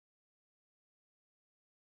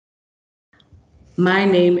My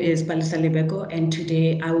name is Palisa Lebeko, and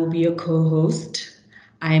today I will be your co-host.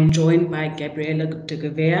 I am joined by Gabriela de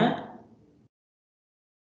Gavea,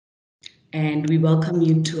 and we welcome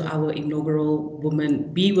you to our inaugural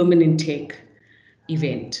Women in Tech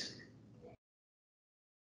event.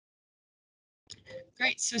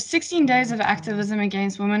 Great. So 16 days of activism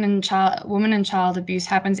against women and child abuse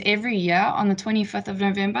happens every year on the 25th of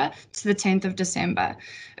November to the 10th of December.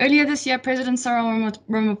 Earlier this year, President Cyril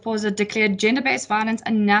Ramaphosa declared gender-based violence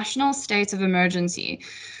a national state of emergency.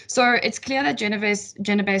 So it's clear that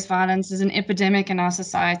gender-based violence is an epidemic in our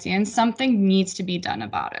society and something needs to be done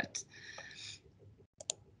about it.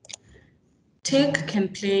 Tech can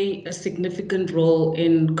play a significant role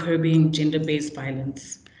in curbing gender-based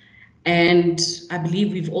violence. And I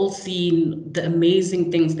believe we've all seen the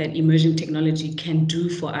amazing things that emerging technology can do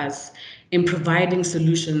for us in providing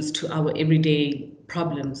solutions to our everyday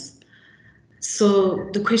problems. So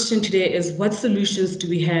the question today is, what solutions do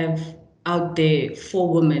we have out there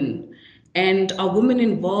for women? And are women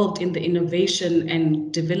involved in the innovation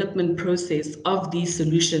and development process of these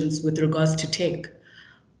solutions with regards to tech?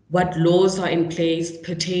 What laws are in place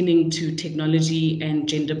pertaining to technology and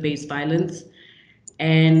gender-based violence?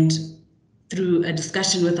 And through a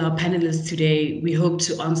discussion with our panelists today, we hope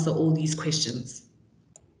to answer all these questions.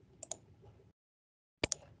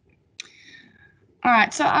 All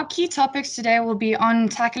right, so our key topics today will be on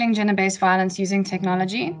tackling gender-based violence using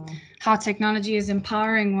technology, how technology is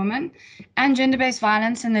empowering women, and gender-based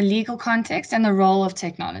violence in the legal context and the role of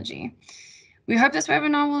technology. We hope this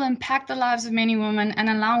webinar will impact the lives of many women and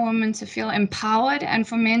allow women to feel empowered and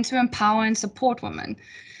for men to empower and support women.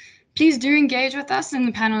 Please do engage with us and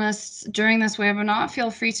the panelists during this webinar. Feel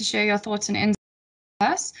free to share your thoughts and insights with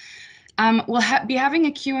us. We'll be having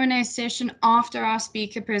a Q&A session after our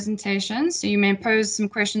speaker presentation, so you may pose some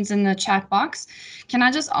questions in the chat box. Can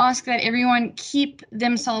I just ask that everyone keep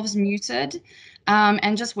themselves muted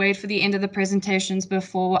and just wait for the end of the presentations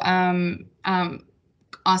before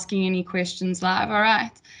asking any questions live, all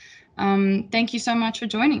right? Thank you so much for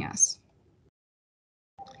joining us.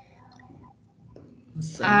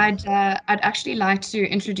 I'd actually like to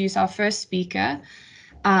introduce our first speaker,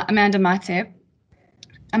 Amanda Mate.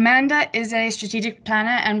 Amanda is a strategic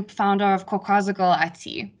planner and founder of Kwakwaza Girl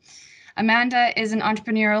IT. Amanda is an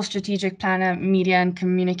entrepreneurial strategic planner, media and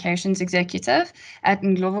communications executive at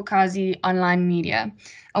Ndlovukazi Online Media,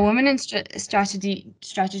 a woman in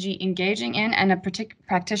strategy engaging in and a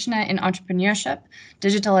practitioner in entrepreneurship,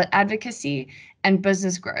 digital advocacy, and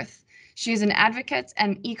business growth. She is an advocate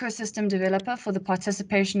and ecosystem developer for the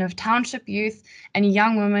participation of township youth and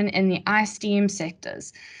young women in the iSTEAM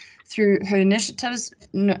sectors. Through her initiative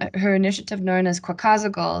known as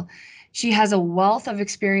Kwakwaza Girl, she has a wealth of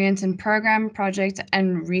experience in program, project,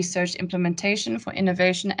 and research implementation for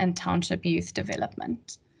innovation and township youth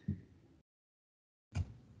development.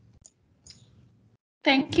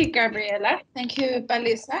 Thank you, Gabriela. Thank you,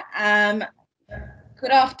 Palisa.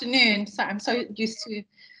 Good afternoon. So I'm so used to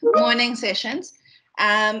morning sessions.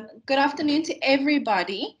 Good afternoon to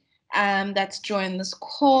everybody that's joined this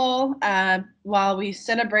call while we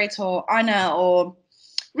celebrate or honor or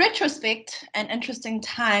retrospect an interesting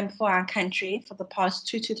time for our country for the past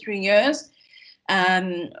 2 to 3 years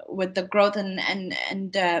with the growth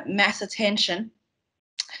and mass attention.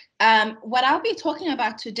 What I'll be talking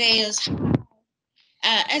about today is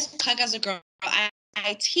as Kwakwaza Girl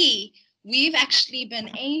IT, we've actually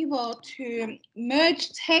been able to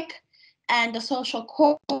merge tech and the social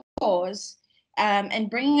cause and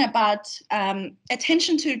bringing about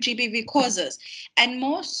attention to GBV causes, and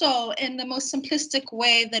more so in the most simplistic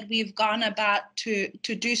way that we've gone about to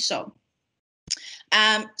do so.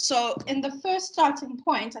 So in the first starting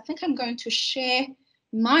point, I think I'm going to share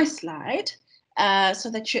my slide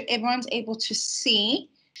so that everyone's able to see.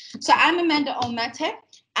 So I'm Amanda Omate.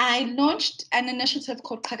 I launched an initiative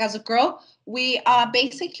called Kwakwaza Girl. We are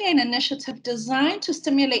basically an initiative designed to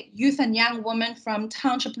stimulate youth and young women from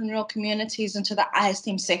township and rural communities into the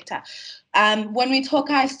iSTEAM sector. When we talk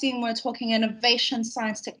iSTEAM, we're talking innovation,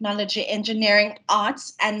 science, technology, engineering,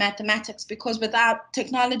 arts, and mathematics, because without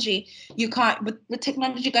technology, you can't, with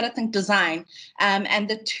technology, you got to think design, and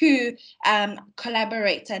the two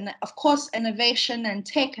collaborate. And of course, innovation and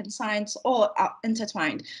tech and science all are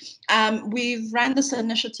intertwined. We've run this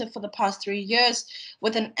initiative for the past 3 years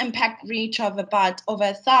with an impact reach of about over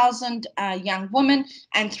 1,000 young women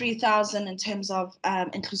and 3,000 in terms of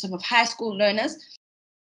inclusive of high school learners.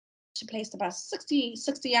 She placed about 60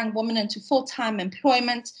 young women into full-time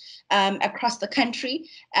employment across the country,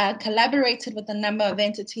 collaborated with a number of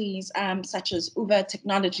entities such as Uber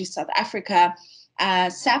Technology South Africa,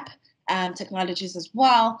 SAP, technologies as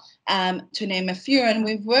well, to name a few. And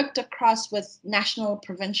we've worked across with national,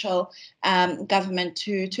 provincial government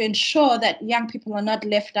to ensure that young people are not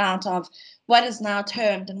left out of what is now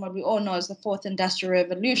termed and what we all know as the fourth industrial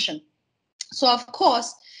revolution. So, of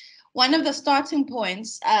course, one of the starting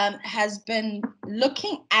points has been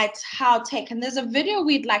looking at how tech, and there's a video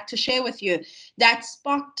we'd like to share with you that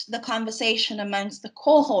sparked the conversation amongst the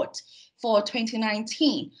cohort for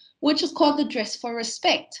 2019, which is called the Dress for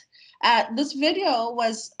Respect. This video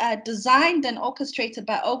was designed and orchestrated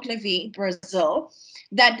by Ogilvy, Brazil,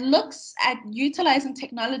 that looks at utilizing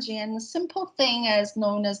technology and the simple thing as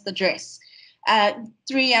known as the dress.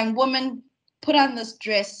 3 young women put on this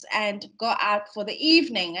dress and go out for the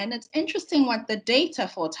evening. And it's interesting what the data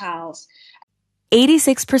foretells.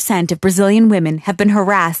 86% of Brazilian women have been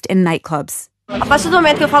harassed in nightclubs. A partir do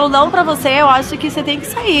momento que eu falo não pra você, eu acho que você tem que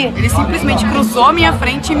sair. Ele simplesmente cruzou a minha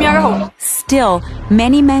frente e me agarrou. Still,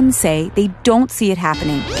 many men say they don't see it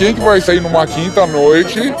happening. Quem que vai sair numa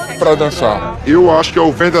quinta-noite pra dançar? Eu acho que é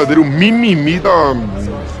o verdadeiro mimimi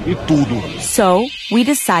de tudo. So, we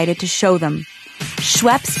decided to show them.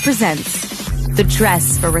 Schweppes presents The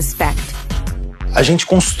Dress for Respect. A gente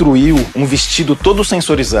construiu um vestido todo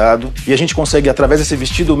sensorizado e a gente consegue, através desse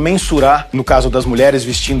vestido, mensurar, no caso das mulheres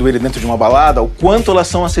vestindo ele dentro de uma balada, o quanto elas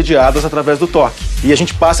são assediadas através do toque. E a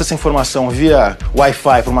gente passa essa informação via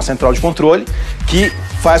Wi-Fi para uma central de controle, que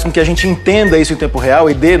faz com que a gente entenda isso em tempo real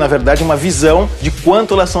e dê, na verdade, uma visão de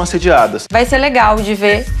quanto elas são assediadas. Vai ser legal de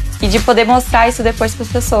ver e de poder mostrar isso depois para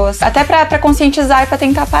as pessoas. Até para conscientizar e para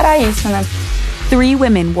tentar parar isso, né? 3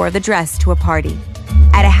 women wore the dress to a party.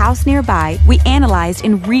 At a house nearby, we analyzed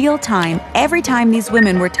in real time every time these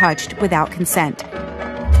women were touched without consent.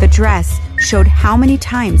 The dress showed how many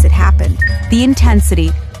times it happened, the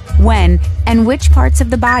intensity, when, and which parts of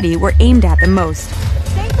the body were aimed at the most.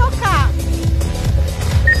 Sem tocar.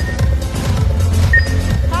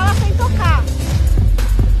 Fala sem tocar.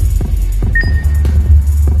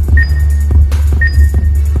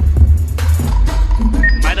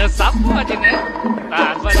 Vai dançar pode, né?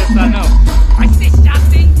 Tá, não vai dançar não. Vai ser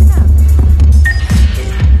chato, hein?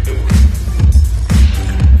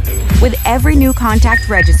 With every new contact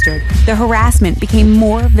registered, the harassment became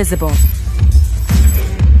more visible.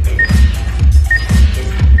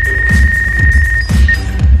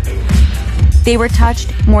 They were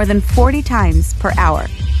touched more than 40 times per hour.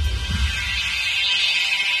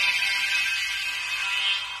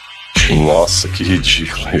 Nossa, que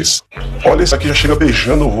ridículo isso. Olha, isso aqui já chega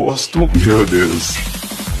beijando o rosto. Meu Deus.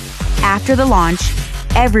 After the launch,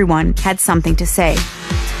 everyone had something to say.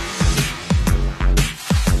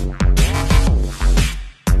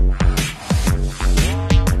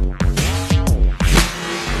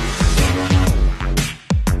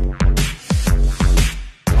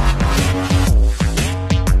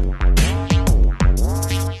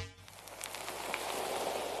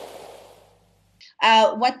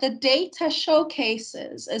 What the data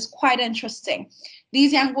showcases is quite interesting.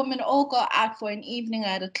 These young women all go out for an evening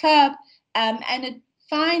at a club, and it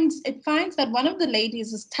finds that one of the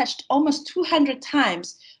ladies is touched almost 200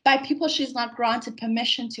 times by people she's not granted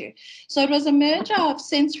permission to. So it was a merger of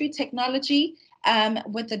sensory technology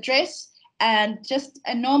with the dress and just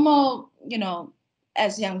a normal,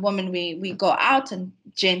 as young women, we go out, and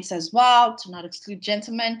gents as well, to not exclude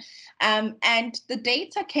gentlemen. And the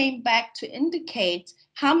data came back to indicate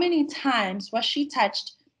how many times was she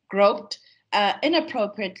touched, groped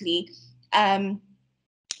inappropriately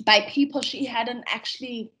by people she hadn't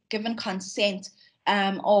actually given consent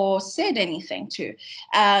or said anything to.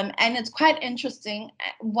 And it's quite interesting,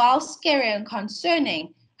 while scary and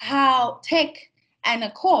concerning, how tech and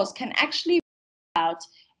a cause can actually out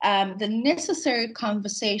the necessary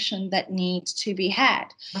conversation that needs to be had.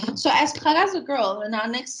 So as Karaza Girl, in our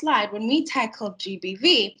next slide, when we tackled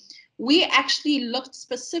GBV, we actually looked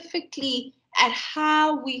specifically at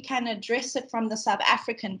how we can address it from the South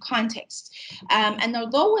African context. And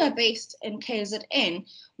although we're based in KZN,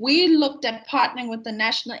 we looked at partnering with the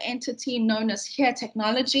national entity known as Here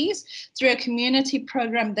Technologies through a community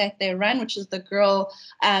program that they run, which is the Girl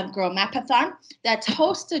Mapathon, that's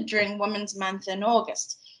hosted during Women's Month in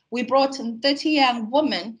August. We brought in 30 young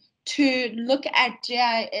women to look at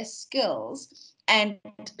GIS skills and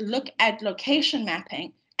look at location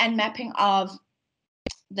mapping and mapping of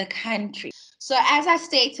the country. So as I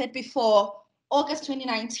stated before, August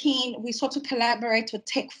 2019, we sought to collaborate with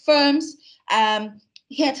tech firms,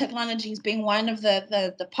 Here Technologies being one of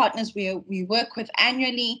the partners we work with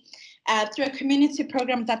annually through a community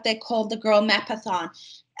program that they call the Girl Mapathon.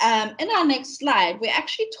 In our next slide, we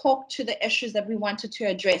actually talked to the issues that we wanted to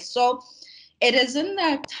address. So it is in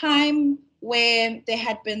the time where there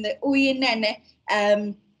had been the Uyinene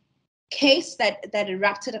case that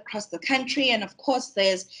erupted across the country. And of course,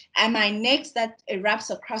 there's Am I Next that erupts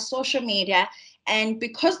across social media. And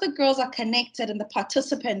because the girls are connected and the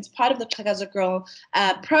participants, part of the Xhakaza Girl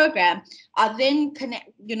program, are then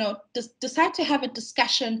decide to have a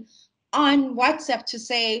discussion on WhatsApp to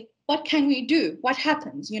say, what can we do? What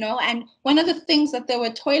happens? And one of the things that they were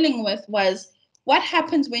toiling with was, what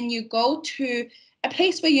happens when you go to a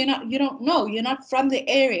place where you don't know, you're not from the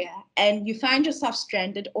area, and you find yourself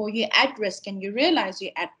stranded, or you're at risk and you realize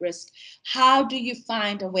you're at risk? How do you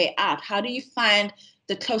find a way out? How do you find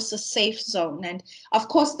the closest safe zone? And of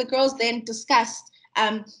course, the girls then discussed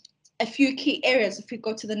a few key areas. If we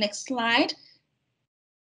go to the next slide,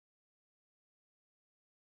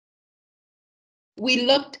 we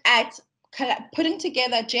looked at putting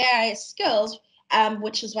together GIS skills,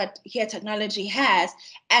 which is what Here Technology has,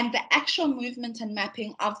 and the actual movement and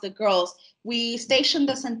mapping of the girls. We stationed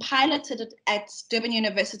this and piloted it at Durban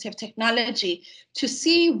University of Technology to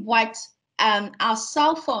see what our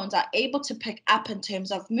cell phones are able to pick up in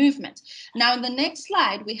terms of movement. Now, in the next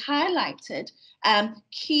slide, we highlighted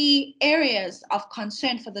key areas of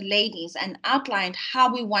concern for the ladies and outlined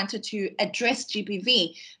how we wanted to address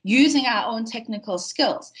GBV using our own technical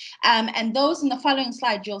skills. And those in the following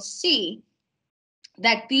slide, you'll see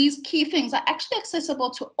that these key things are actually accessible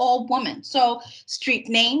to all women. So street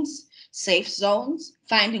names, safe zones,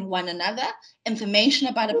 finding one another, information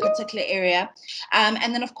about a particular area, and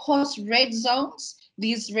then of course red zones.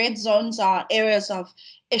 These red zones are areas of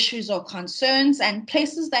issues or concerns and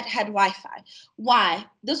places that had Wi-Fi. Why?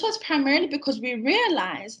 This was primarily because we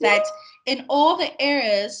realized that in all the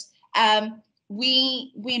areas,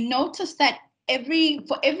 we noticed that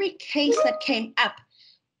for every case that came up,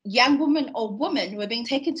 young women or women were being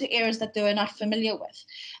taken to areas that they were not familiar with.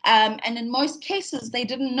 And in most cases, they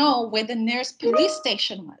didn't know where the nearest police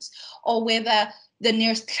station was, or where the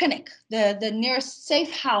nearest clinic, the nearest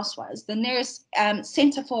safe house was, the nearest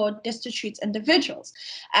center for destitute individuals.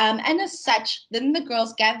 And as such, then the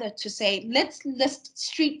girls gathered to say, let's list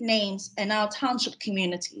street names in our township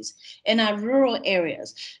communities, in our rural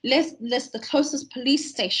areas. Let's list the closest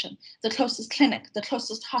police station, the closest clinic, the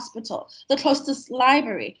closest hospital, the closest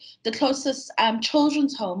library, the closest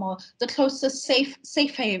children's home, or the closest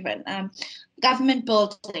safe haven, government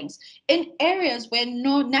buildings, in areas where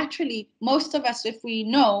naturally most of us, if we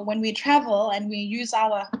know, when we travel and we use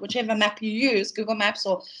our whichever map you use, Google Maps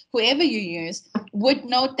or whoever you use, would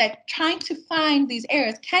note that trying to find these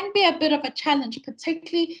areas can be a bit of a challenge,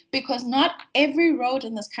 particularly because not every road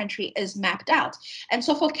in this country is mapped out. And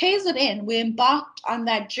so for KZN, we embarked on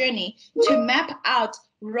that journey to map out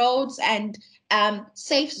roads and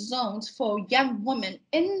safe zones for young women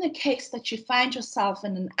in the case that you find yourself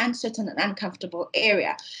in an uncertain and uncomfortable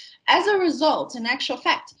area. As a result, in actual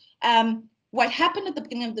fact, what happened at the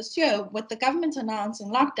beginning of this year with the government announcing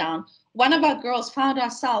lockdown, one of our girls found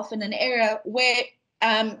herself in an area where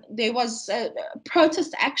there was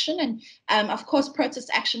protest action, and of course protest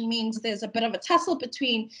action means there's a bit of a tussle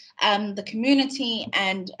between the community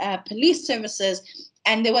and police services,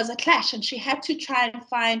 and there was a clash, and she had to try and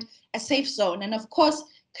find a safe zone. And of course,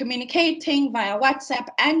 communicating via WhatsApp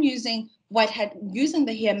and using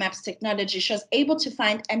the Here Maps technology, she was able to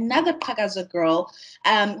find another Xhakaza girl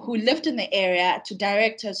who lived in the area to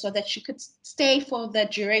direct her so that she could stay for the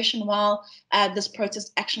duration while this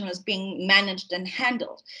protest action was being managed and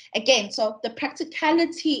handled. Again, so the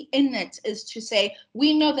practicality in it is to say,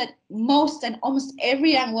 we know that most and almost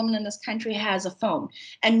every young woman in this country has a phone.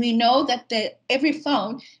 And we know that every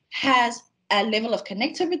phone has a level of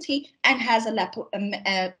connectivity and has a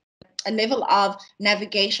level of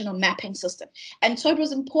navigation or mapping system. And so it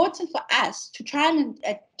was important for us to try and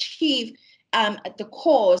achieve the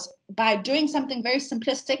cause by doing something very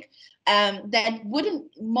simplistic that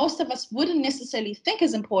most of us wouldn't necessarily think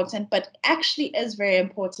is important, but actually is very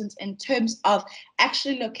important in terms of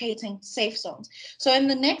actually locating safe zones. So in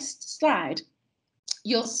the next slide,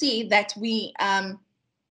 you'll see that we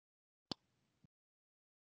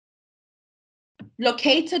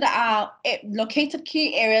located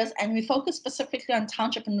key areas, and we focused specifically on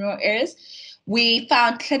township and rural areas. We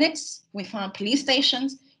found clinics, we found police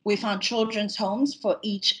stations, we found children's homes for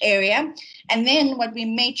each area. And then what we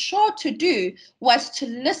made sure to do was to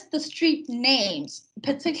list the street names,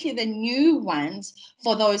 particularly the new ones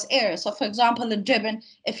for those areas. So for example, in Durban,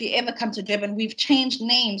 if you ever come to Durban, we've changed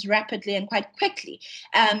names rapidly and quite quickly.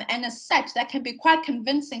 And as such, that can be quite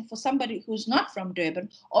convincing for somebody who's not from Durban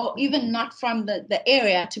or even not from the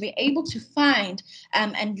area to be able to find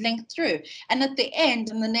and link through. And at the end,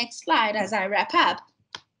 in the next slide, as I wrap up,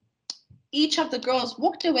 each of the girls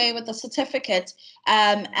walked away with a certificate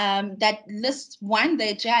that lists, one,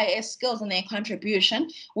 their GIS skills and their contribution.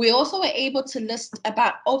 We also were able to list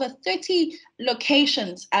about over 30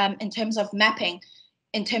 locations in terms of mapping,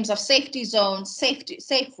 in terms of safety zones,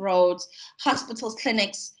 safe roads, hospitals,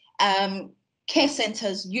 clinics, care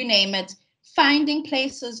centers, you name it, finding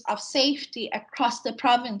places of safety across the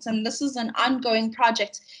province. And this is an ongoing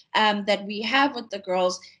project that we have with the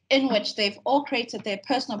girls, in which they've all created their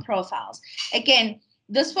personal profiles. Again,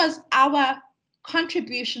 this was our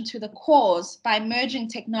contribution to the cause by merging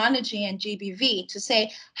technology and GBV to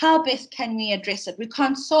say, how best can we address it? We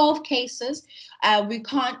can't solve cases. We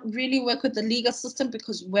can't really work with the legal system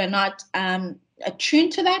because we're not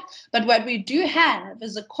attuned to that. But what we do have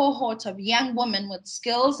is a cohort of young women with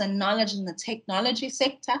skills and knowledge in the technology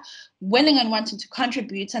sector, willing and wanting to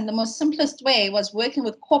contribute. And the most simplest way was working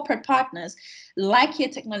with corporate partners like Here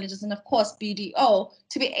Technologies and, of course, BDO,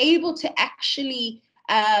 to be able to actually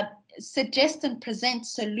suggest and present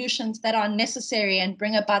solutions that are necessary and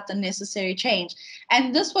bring about the necessary change.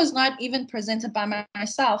 And this was not even presented by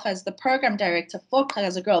myself as the program director for Plug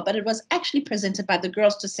as a Girl, but it was actually presented by the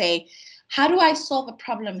girls to say, how do I solve a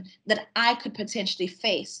problem that I could potentially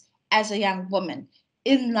face as a young woman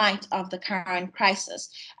in light of the current crisis?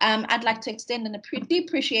 I'd like to extend a deep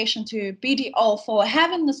appreciation to BDO for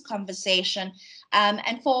having this conversation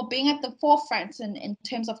and for being at the forefront in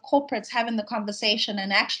terms of corporates having the conversation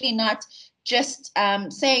and actually not just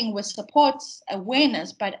saying we support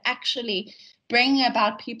awareness, but actually bringing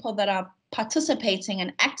about people that are participating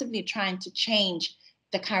and actively trying to change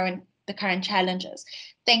the current challenges.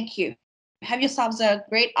 Thank you. Have yourselves a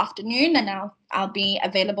great afternoon, and I'll be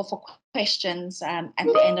available for questions at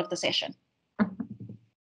the end of the session.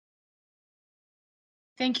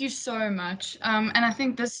 Thank you so much. And I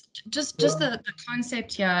think this just the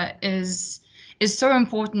concept here is so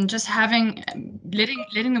important. Just letting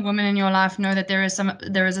the woman in your life know that there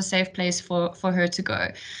is a safe place for her to go.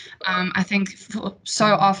 I think so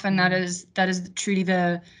often that is truly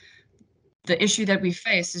the issue that we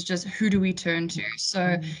face, is just who do we turn to.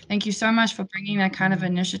 So thank you so much for bringing that kind of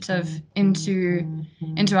initiative into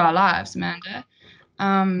our lives, Amanda.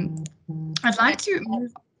 I'd like to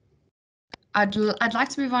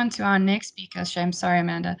move on to our next speaker. Shame, sorry,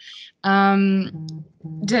 Amanda.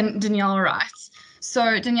 Danielle Wright.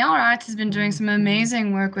 So Danielle Wright has been doing some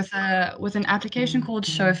amazing work with an application called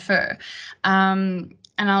Chauffeur.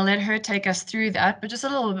 And I'll let her take us through that. But just a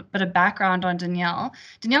little bit of background on Danielle.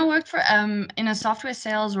 Danielle worked for in a software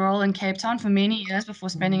sales role in Cape Town for many years before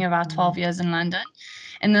spending about 12 years in London.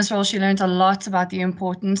 In this role, she learned a lot about the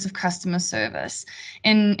importance of customer service.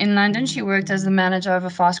 In London, she worked as the manager of a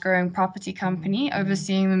fast-growing property company,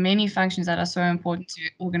 overseeing the many functions that are so important to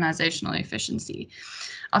organizational efficiency.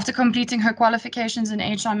 After completing her qualifications in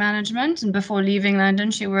HR management and before leaving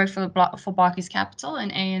London, she worked for Barclays Capital and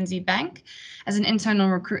ANZ Bank as an internal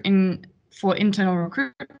recruitment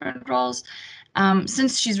roles.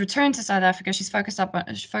 Since she's returned to South Africa, she's focused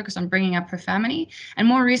on bringing up her family and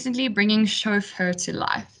more recently bringing Chauffeur to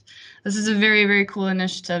life. This is a very, very cool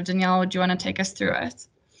initiative. Danielle, would you want to take us through it?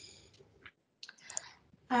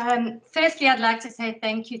 Firstly, I'd like to say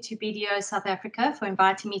thank you to BDO South Africa for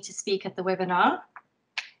inviting me to speak at the webinar.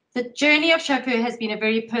 The journey of Chauffeur has been a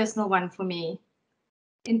very personal one for me.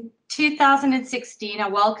 In 2016, I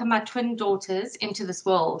welcomed my twin daughters into this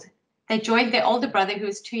world. They joined their older brother, who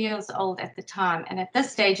was 2 years old at the time, and at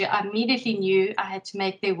this stage, I immediately knew I had to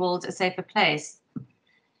make their world a safer place.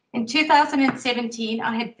 In 2017,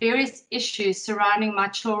 I had various issues surrounding my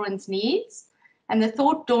children's needs, and the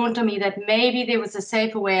thought dawned on me that maybe there was a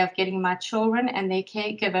safer way of getting my children and their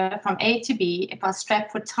caregiver from A to B if I was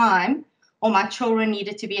strapped for time, or my children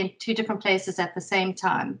needed to be in two different places at the same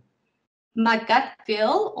time. My gut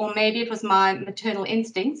feel, or maybe it was my maternal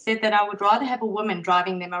instinct, said that I would rather have a woman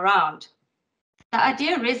driving them around. The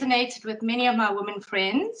idea resonated with many of my women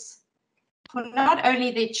friends for not only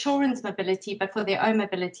their children's mobility, but for their own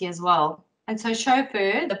mobility as well. And so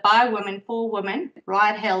Chauffeur, the by women for women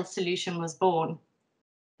ride-hail solution, was born.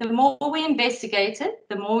 The more we investigated,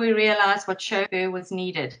 the more we realized what Chauffeur was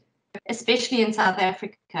needed, especially in South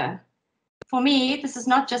Africa. For me, this is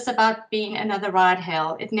not just about being another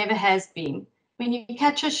ride-hail. It never has been. When you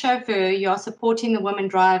catch a Chauffeur, you are supporting the woman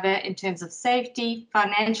driver in terms of safety,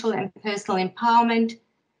 financial and personal empowerment.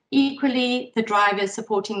 Equally, the driver is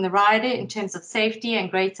supporting the rider in terms of safety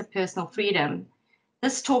and greater personal freedom.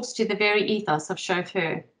 This talks to the very ethos of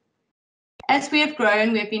Chauffeur. As we have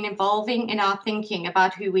grown, we've been evolving in our thinking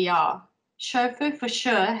about who we are. Chauffeur for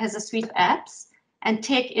sure has a suite of apps, and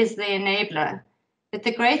tech is the enabler. But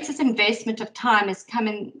the greatest investment of time is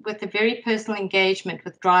coming with a very personal engagement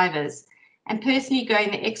with drivers and personally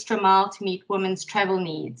going the extra mile to meet women's travel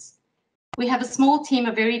needs. We have a small team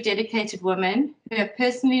of very dedicated women who have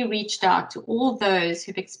personally reached out to all those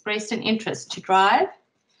who've expressed an interest to drive,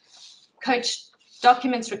 coach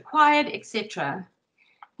documents required, etc.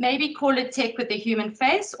 Maybe call it tech with a human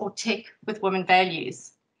face or tech with women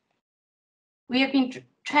values. We have been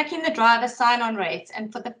tracking the driver sign-on rates,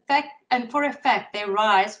 and for a fact they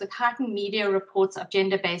rise with heightened media reports of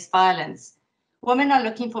gender-based violence. Women are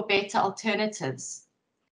looking for better alternatives.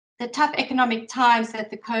 The tough economic times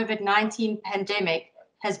that the COVID-19 pandemic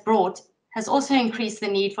has brought has also increased the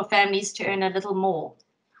need for families to earn a little more,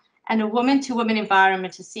 and a woman-to-woman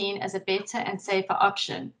environment is seen as a better and safer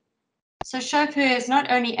option. So Chauffeur is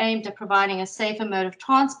not only aimed at providing a safer mode of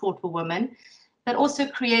transport for women, but also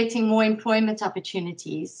creating more employment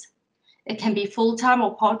opportunities. It can be full-time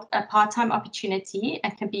or a part-time opportunity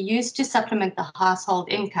and can be used to supplement the household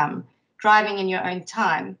income, driving in your own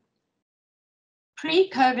time.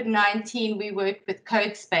 Pre-COVID-19, we worked with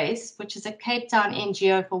CodeSpace, which is a Cape Town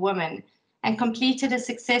NGO for women, and completed a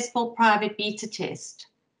successful private beta test,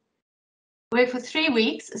 where for 3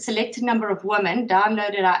 weeks, a selected number of women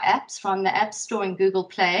downloaded our apps from the App Store and Google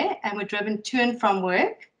Play and were driven to and from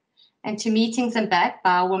work and to meetings and back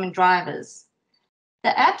by our women drivers. The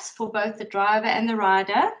apps for both the driver and the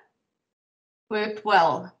rider worked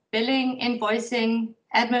well. Billing, invoicing,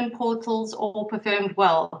 admin portals all performed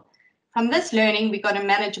well. From this learning, we got a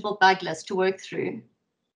manageable bug list to work through.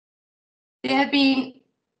 There have been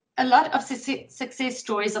a lot of success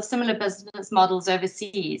stories of similar business models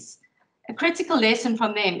overseas. A critical lesson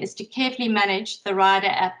from them is to carefully manage the rider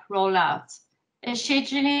app rollout. A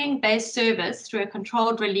scheduling-based service through a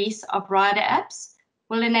controlled release of rider apps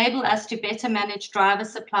will enable us to better manage driver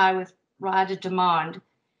supply with rider demand.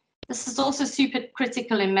 This is also super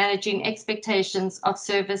critical in managing expectations of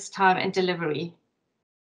service time and delivery.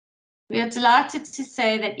 We are delighted to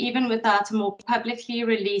say that even without a more publicly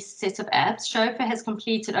released set of apps, Chauffeur has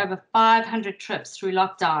completed over 500 trips through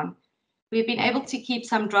lockdown. We've been able to keep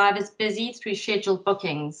some drivers busy through scheduled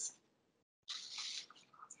bookings.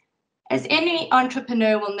 As any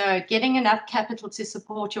entrepreneur will know, getting enough capital to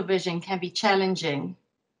support your vision can be challenging.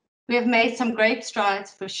 We have made some great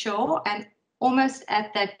strides for sure and almost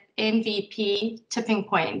at that MVP tipping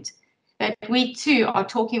point, but we too are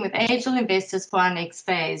talking with angel investors for our next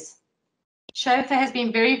phase. Chauffeur has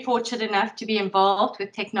been very fortunate enough to be involved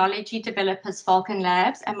with technology developers Falcon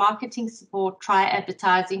Labs and marketing support Try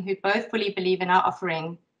Advertising, who both fully believe in our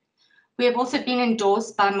offering. We have also been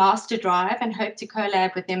endorsed by Master Drive and hope to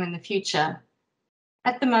collab with them in the future.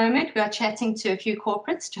 At the moment, we are chatting to a few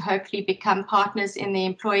corporates to hopefully become partners in the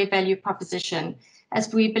employee value proposition,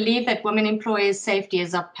 as we believe that women employers' safety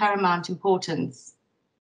is of paramount importance.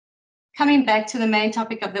 Coming back to the main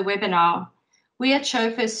topic of the webinar, we at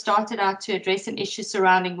Chauffeur started out to address an issue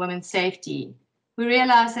surrounding women's safety. We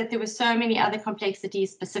realized that there were so many other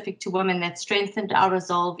complexities specific to women that strengthened our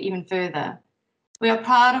resolve even further. We are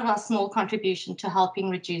proud of our small contribution to helping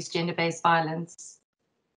reduce gender-based violence.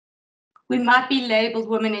 We might be labeled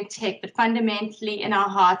women in tech, but fundamentally in our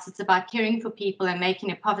hearts, it's about caring for people and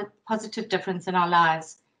making a positive difference in our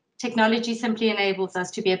lives. Technology simply enables us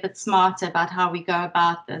to be a bit smarter about how we go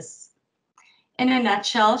about this. In a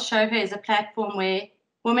nutshell, Chauffeur is a platform where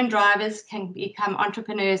women drivers can become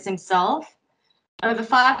entrepreneurs themselves. Over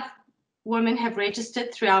 5 women have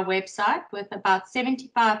registered through our website, with about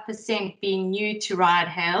 75% being new to ride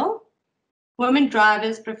hail. Women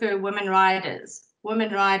drivers prefer women riders.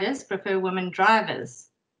 Women riders prefer women drivers.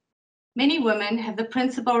 Many women have the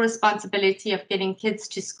principal responsibility of getting kids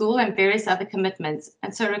to school and various other commitments,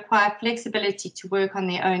 and so require flexibility to work on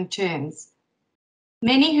their own terms.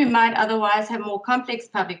 Many who might otherwise have more complex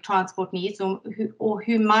public transport needs or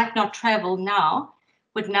who might not travel now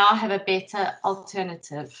would now have a better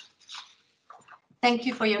alternative. Thank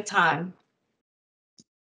you for your time.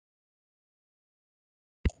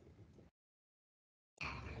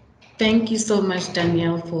 Thank you so much,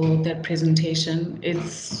 Danielle, for that presentation.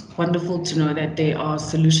 It's wonderful to know that there are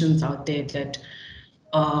solutions out there that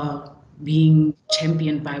are being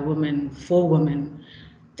championed by women for women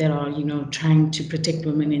that are, trying to protect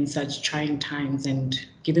women in such trying times and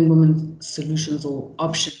giving women solutions or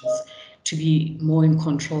options to be more in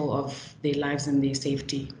control of their lives and their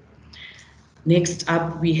safety. Next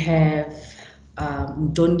up, we have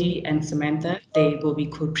Dondi and Samantha. They will be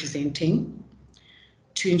co-presenting.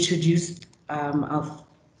 To introduce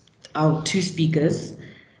our 2 speakers,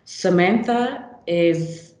 Samantha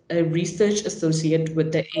is a research associate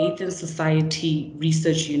with the Athens Society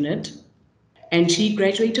Research Unit, and she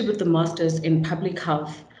graduated with a master's in public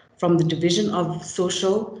health from the Division of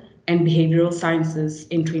Social, and Behavioral Sciences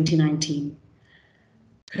in 2019.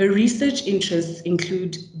 Her research interests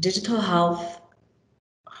include digital health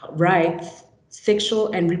rights,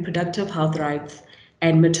 sexual and reproductive health rights,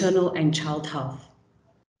 and maternal and child health.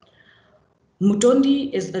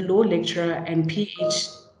 Mutondi is a law lecturer and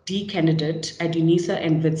PhD candidate at UNISA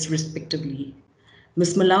and WITS respectively.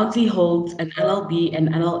 Ms. Malaudzi holds an LLB and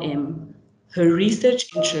LLM. Her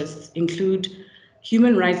research interests include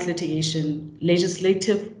human rights litigation,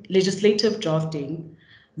 legislative drafting,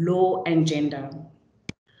 law, and gender.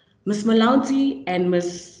 Ms. Malaudzi and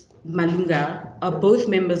Ms. Malunga are both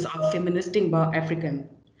members of Feministing Bar African,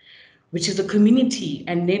 which is a community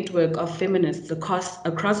and network of feminists across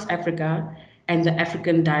Africa and the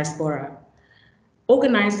African diaspora,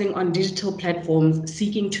 organizing on digital platforms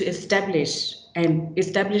seeking to establish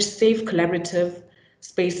safe collaborative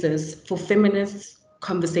spaces for feminist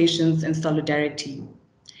conversations and solidarity.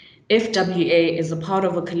 FWA is a part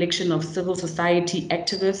of a collection of civil society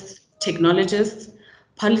activists, technologists,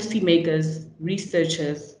 policymakers,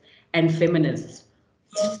 researchers, and feminists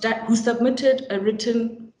who submitted a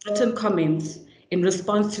written comments in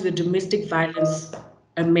response to the Domestic Violence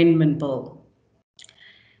Amendment Bill.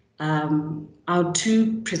 Our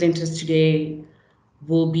two presenters today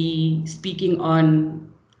will be speaking on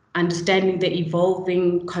understanding the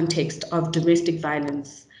evolving context of domestic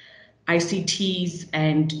violence, ICTs,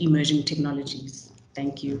 and emerging technologies.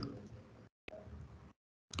 Thank you.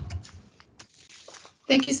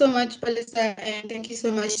 Thank you so much, Palisa, and thank you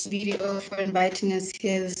so much to BDO for inviting us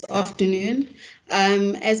here this afternoon.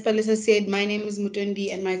 As Palisa said, my name is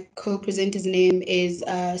Mutondi and my co-presenter's name is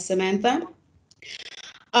Samantha.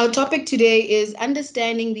 Our topic today is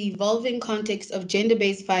understanding the evolving context of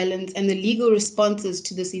gender-based violence and the legal responses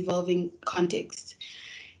to this evolving context.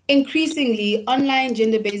 Increasingly, online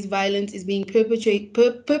gender-based violence is being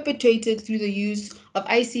perpetrated through the use of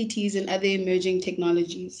ICTs and other emerging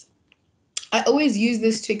technologies. I always use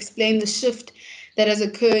this to explain the shift that has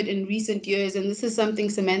occurred in recent years, and this is something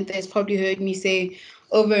Samantha has probably heard me say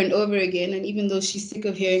over and over again, and even though she's sick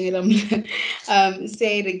of hearing it, I'm going to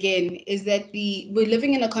say it again, is that we're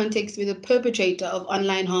living in a context where the perpetrator of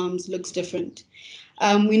online harms looks different.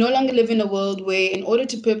 We no longer live in a world where in order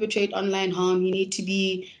to perpetrate online harm, you need to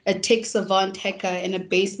be a tech savant hacker in a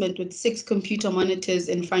basement with 6 computer monitors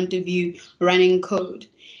in front of you running code.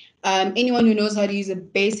 Anyone who knows how to use a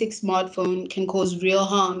basic smartphone can cause real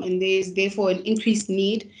harm, and there's therefore an increased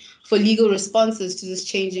need for legal responses to this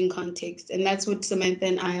changing context. And that's what Samantha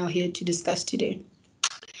and I are here to discuss today.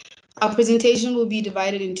 Our presentation will be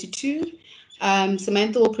divided into two.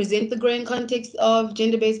 Samantha will present the growing context of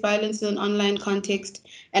gender-based violence in an online context,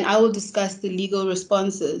 and I will discuss the legal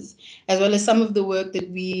responses, as well as some of the work that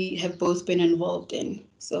we have both been involved in.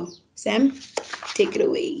 So, Sam, take it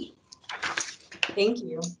away. Thank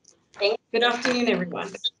you. Good afternoon, everyone.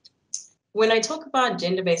 When I talk about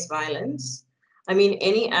gender-based violence, I mean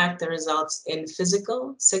any act that results in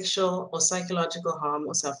physical, sexual, or psychological harm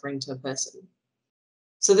or suffering to a person.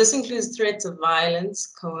 So this includes threats of violence,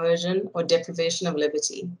 coercion, or deprivation of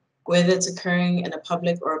liberty, whether it's occurring in a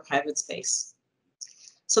public or a private space.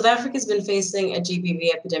 South Africa has been facing a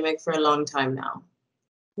GBV epidemic for a long time now.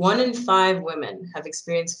 1 in 5 women have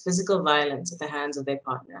experienced physical violence at the hands of their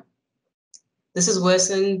partner. This has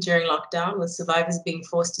worsened during lockdown, with survivors being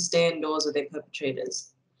forced to stay indoors with their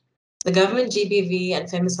perpetrators. The government GBV and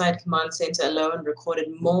Femicide Command Center alone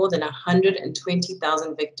recorded more than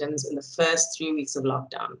 120,000 victims in the first 3 weeks of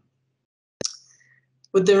lockdown.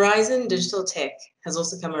 With the rise in digital tech has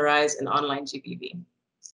also come a rise in online GBV.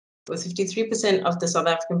 With 53% of the South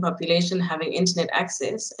African population having internet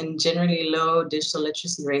access and generally low digital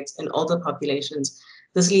literacy rates in older populations,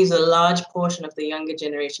 this leaves a large portion of the younger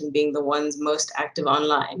generation being the ones most active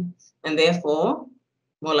online, and therefore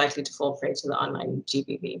more likely to fall prey to the online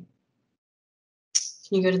GBV.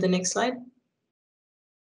 Can you go to the next slide?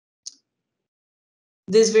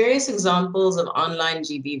 There's various examples of online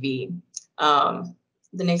GBV. The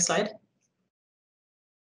next slide.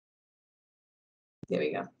 There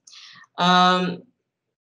we go.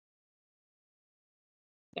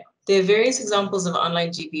 There are various examples of online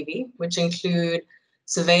GBV, which include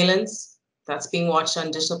surveillance that's being watched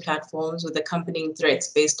on digital platforms with accompanying threats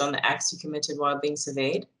based on the acts you committed while being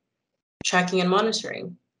surveyed, tracking and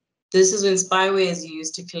monitoring. This is when spyware is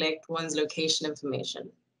used to collect one's location information,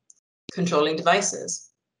 controlling devices.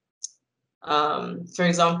 For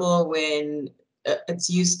example, when it's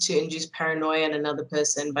used to induce paranoia in another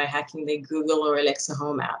person by hacking their Google or Alexa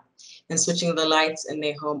Home app and switching the lights in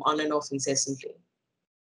their home on and off incessantly.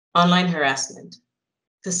 Online harassment,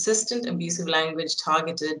 persistent abusive language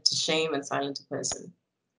targeted to shame and silence a person.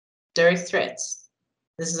 Direct threats.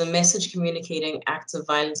 This is a message communicating acts of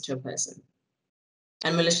violence to a person.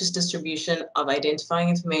 And malicious distribution of identifying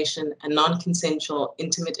information and non-consensual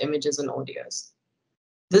intimate images and audios.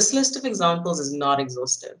 This list of examples is not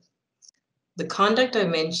exhaustive. The conduct I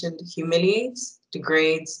mentioned humiliates,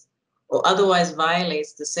 degrades, or otherwise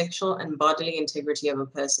violates the sexual and bodily integrity of a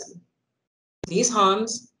person. These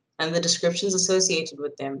harms and the descriptions associated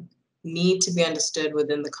with them need to be understood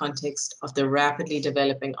within the context of the rapidly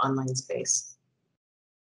developing online space.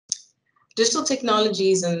 Digital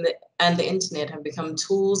technologies and the internet have become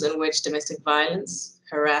tools in which domestic violence,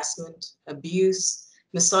 harassment, abuse,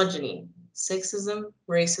 misogyny, sexism,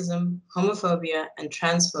 racism, homophobia, and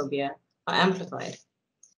transphobia are amplified.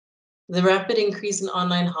 The rapid increase in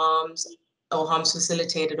online harms or harms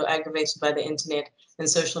facilitated or aggravated by the internet and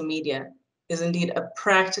social media is indeed a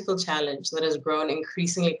practical challenge that has grown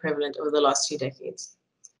increasingly prevalent over the last 2 decades.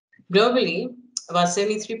 Globally, about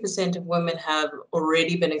 73% of women have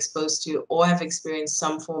already been exposed to or have experienced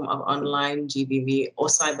some form of online GBV or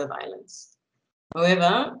cyber violence.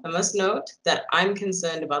 However, I must note that I'm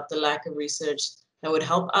concerned about the lack of research that would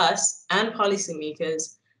help us and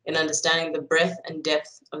policymakers in understanding the breadth and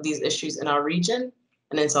depth of these issues in our region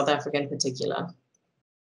and in South Africa in particular.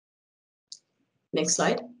 Next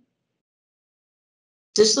slide.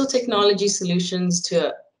 Digital technology solutions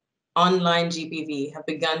to online GBV have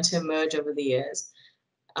begun to emerge over the years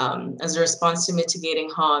as a response to mitigating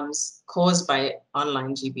harms caused by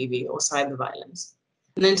online GBV or cyber violence.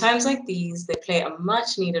 And in times like these, they play a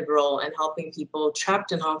much needed role in helping people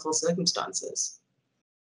trapped in harmful circumstances.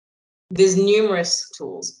 There's numerous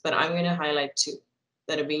tools, but I'm going to highlight 2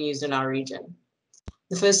 that are being used in our region.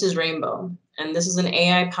 The first is Rainbow, and this is an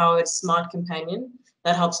AI-powered smart companion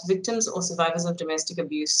that helps victims or survivors of domestic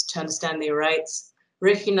abuse to understand their rights,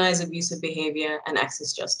 recognize abusive behavior, and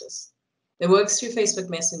access justice. It works through Facebook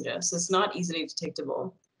Messenger, so it's not easily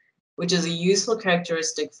detectable, which is a useful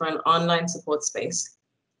characteristic for an online support space,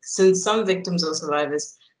 since some victims or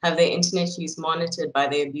survivors have their internet use monitored by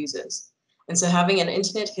their abusers. And so having an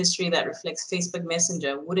internet history that reflects Facebook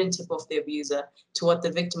Messenger wouldn't tip off the abuser to what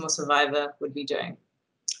the victim or survivor would be doing.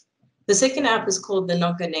 The second app is called the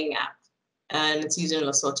Nokaneng app, and it's used in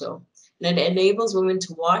Lesotho. And it enables women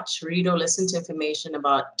to watch, read, or listen to information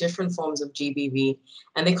about different forms of GBV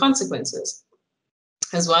and their consequences,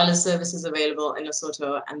 as well as services available in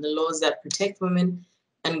Lesotho and the laws that protect women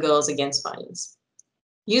and girls against violence.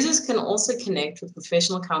 Users can also connect with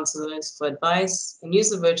professional counselors for advice and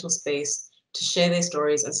use the virtual space to share their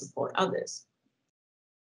stories and support others.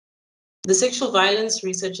 The Sexual Violence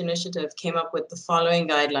Research Initiative came up with the following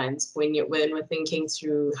guidelines when we're thinking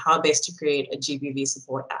through how best to create a GBV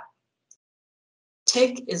support app.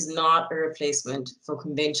 Tech is not a replacement for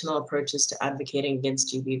conventional approaches to advocating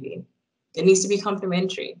against GBV. It needs to be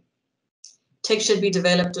complementary. Tech should be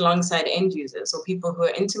developed alongside end users or people who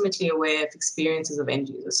are intimately aware of experiences of end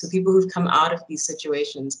users, so people who've come out of these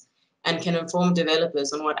situations and can inform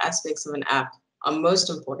developers on what aspects of an app are most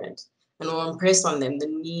important and will impress on them the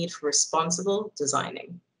need for responsible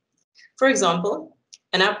designing. For example,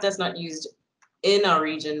 an app that's not used in our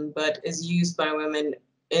region but is used by women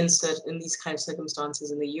in these kind of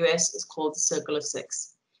circumstances in the US is called Circle of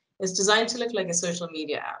Six. It's designed to look like a social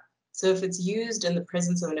media app. So if it's used in the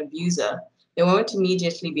presence of an abuser, they won't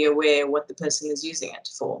immediately be aware what the person is using it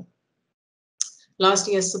for.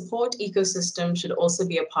 Lastly, a support ecosystem should also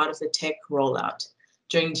be a part of the tech rollout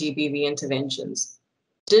during GBV interventions.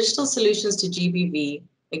 Digital solutions to GBV,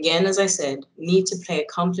 again, as I said, need to play a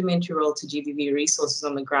complementary role to GBV resources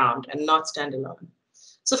on the ground and not stand alone.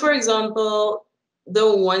 So for example,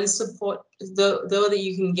 though that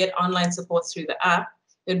you can get online support through the app,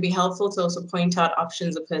 it would be helpful to also point out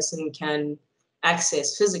options a person can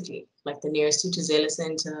access physically, like the nearest Tutuzela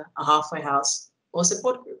Center, a halfway house, or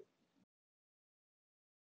support group.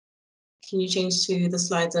 Can you change to the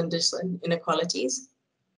slides on digital inequalities?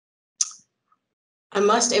 I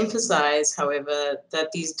must emphasize, however,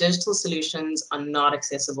 that these digital solutions are not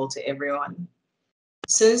accessible to everyone.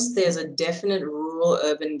 Since there's a definite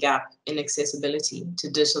rural-urban gap in accessibility to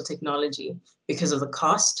digital technology because of the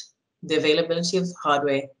cost, the availability of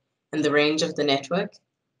hardware, and the range of the network,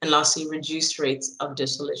 and lastly, reduced rates of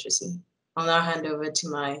digital literacy. I'll now hand over to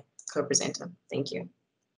my co-presenter. Thank you.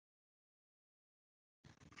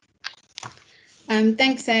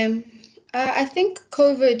 Thanks, Sam. I think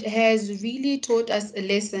COVID has really taught us a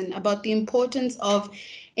lesson about the importance of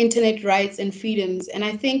internet rights and freedoms, and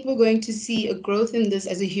I think we're going to see a growth in this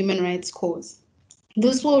as a human rights cause.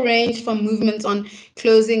 This will range from movements on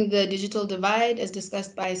closing the digital divide, as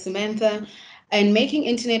discussed by Samantha, and making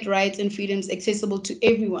internet rights and freedoms accessible to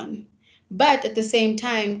everyone. but at the same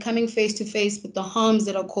time, coming face to face with the harms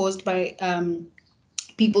that are caused by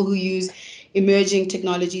people who use emerging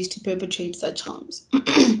technologies to perpetrate such harms.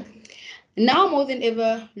 Now more than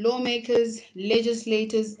ever, lawmakers,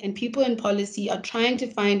 legislators, and people in policy are trying to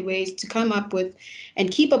find ways to come up with and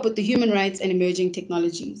keep up with the human rights and emerging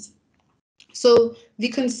technologies. So the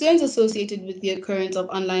concerns associated with the occurrence of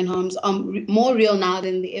online harms are more real now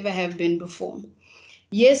than they ever have been before.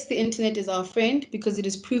 Yes, the internet is our friend because it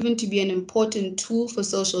is proven to be an important tool for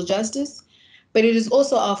social justice, but it is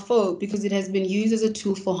also our foe because it has been used as a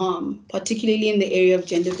tool for harm, particularly in the area of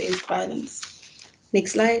gender-based violence.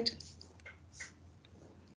 Next slide.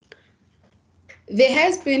 There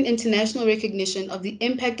has been international recognition of the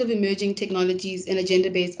impact of emerging technologies in a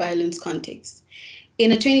gender-based violence context.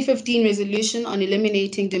 In a 2015 resolution on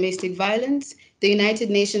eliminating domestic violence, the United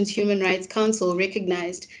Nations Human Rights Council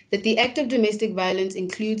recognized that the act of domestic violence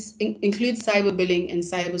includes cyberbullying and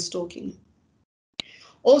cyberstalking.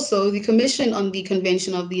 Also, the Commission on the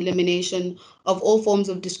Convention of the Elimination of All Forms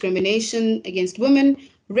of Discrimination Against Women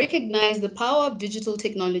recognized the power of digital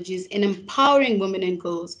technologies in empowering women and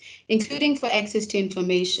girls, including for access to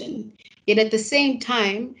information, yet at the same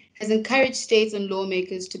time has encouraged states and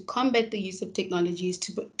lawmakers to combat the use of technologies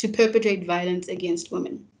to perpetrate violence against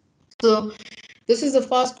women. So this is a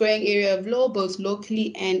fast-growing area of law, both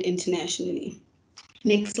locally and internationally.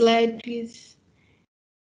 Next slide, please.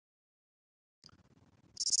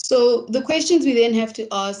 So the questions we then have to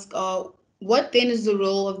ask are, what then is the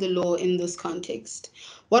role of the law in this context?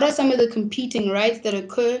 What are some of the competing rights that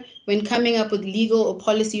occur when coming up with legal or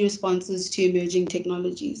policy responses to emerging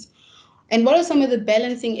technologies? And what are some of the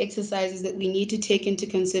balancing exercises that we need to take into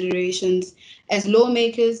considerations as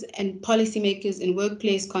lawmakers and policymakers in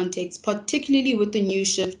workplace contexts, particularly with the new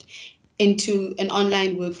shift into an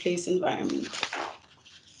online workplace environment?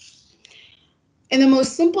 In the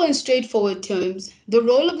most simple and straightforward terms, the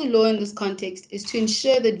role of the law in this context is to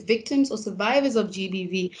ensure that victims or survivors of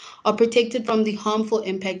GBV are protected from the harmful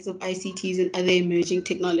impacts of ICTs and other emerging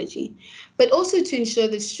technology, but also to ensure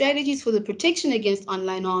that strategies for the protection against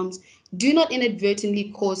online harms do not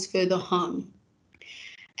inadvertently cause further harm.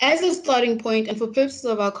 As a starting point, and for purposes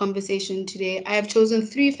of our conversation today, I have chosen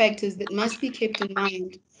 3 factors that must be kept in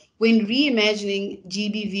mind when reimagining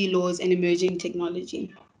GBV laws and emerging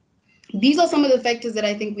technology. These are some of the factors that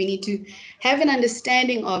I think we need to have an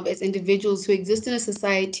understanding of as individuals who exist in a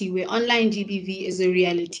society where online GBV is a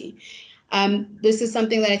reality. This is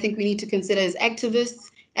something that I think we need to consider as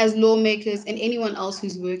activists, as lawmakers, and anyone else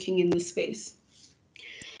who's working in this space.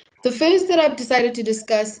 The first that I've decided to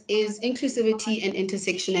discuss is inclusivity and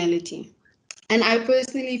intersectionality. And I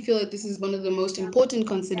personally feel that this is one of the most important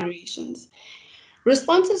considerations.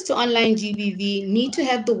 Responses to online GBV need to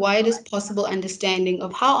have the widest possible understanding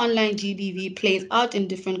of how online GBV plays out in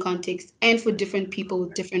different contexts and for different people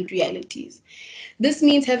with different realities. This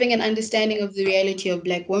means having an understanding of the reality of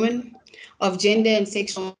Black women, of gender and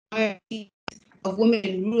sexual minorities, of women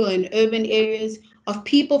in rural and urban areas, of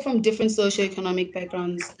people from different socioeconomic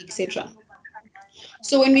backgrounds, etc.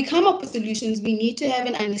 So when we come up with solutions, we need to have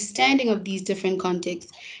an understanding of these different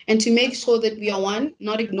contexts and to make sure that we are, one,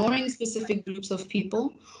 not ignoring specific groups of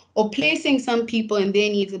people or placing some people and their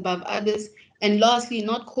needs above others, and lastly,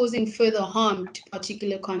 not causing further harm to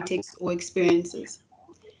particular contexts or experiences.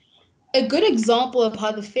 A good example of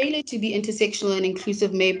how the failure to be intersectional and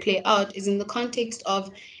inclusive may play out is in the context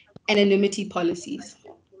of anonymity policies.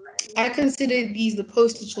 I consider these the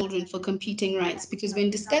poster children for competing rights because when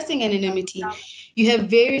discussing anonymity, you have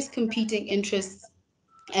various competing interests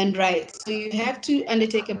and rights. So you have to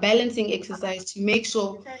undertake a balancing exercise to make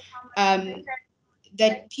sure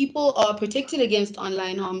that people are protected against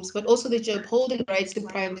online harms, but also that you're upholding the rights to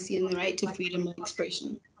privacy and the right to freedom of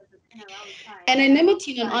expression.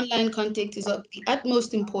 Anonymity in an online context is of the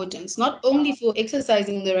utmost importance, not only for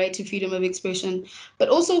exercising the right to freedom of expression, but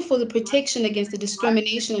also for the protection against the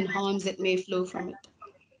discrimination and harms that may flow from it.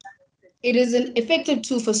 It is an effective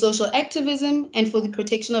tool for social activism and for the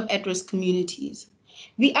protection of at-risk communities.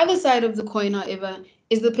 The other side of the coin, however,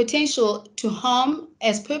 is the potential to harm,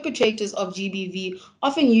 as perpetrators of GBV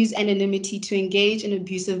often use anonymity to engage in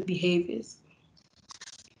abusive behaviors.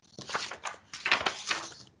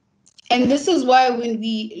 And this is why when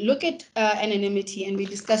we look at anonymity and we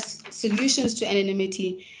discuss solutions to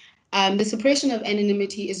anonymity, the suppression of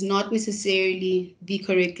anonymity is not necessarily the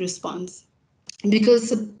correct response, because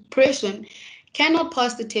suppression cannot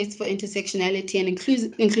pass the test for intersectionality and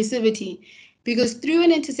inclusivity, because through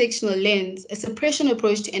an intersectional lens, a suppression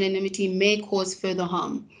approach to anonymity may cause further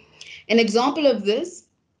harm. An example of this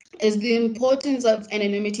is the importance of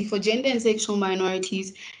anonymity for gender and sexual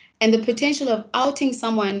minorities and the potential of outing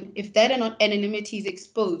someone if that anonymity is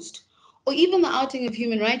exposed, or even the outing of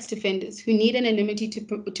human rights defenders who need anonymity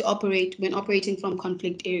to operate when operating from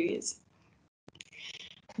conflict areas.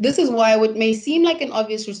 This is why what may seem like an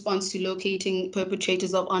obvious response to locating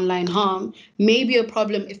perpetrators of online harm may be a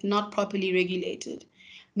problem if not properly regulated.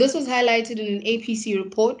 This was highlighted in an APC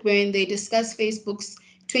report wherein they discussed Facebook's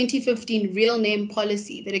 2015 real name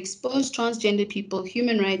policy that exposed transgender people,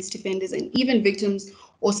 human rights defenders, and even victims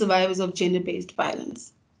or survivors of gender-based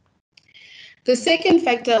violence. The second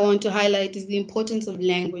factor I want to highlight is the importance of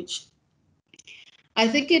language. I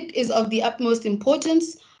think it is of the utmost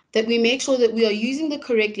importance that we make sure that we are using the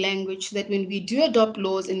correct language, so that when we do adopt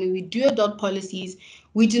laws and when we do adopt policies,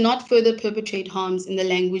 we do not further perpetrate harms in the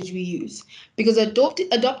language we use. Because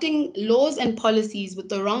adopting laws and policies with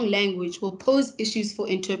the wrong language will pose issues for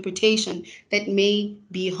interpretation that may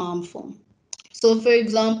be harmful. So, for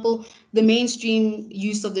example, the mainstream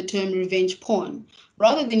use of the term revenge porn,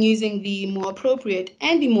 rather than using the more appropriate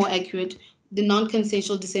and the more accurate, the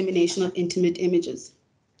non-consensual dissemination of intimate images.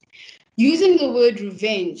 Using the word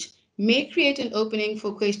revenge may create an opening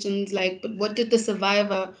for questions like, but what did the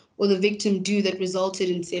survivor or the victim do that resulted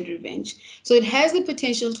in said revenge? So it has the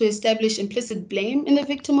potential to establish implicit blame in the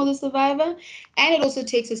victim or the survivor, and it also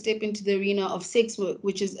takes a step into the arena of sex work,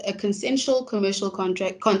 which is a consensual commercial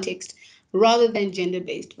context rather than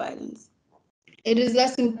gender-based violence. It is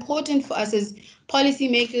thus important for us as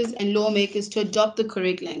policymakers and lawmakers to adopt the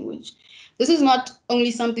correct language. This is not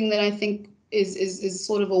only something that I think is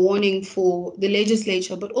sort of a warning for the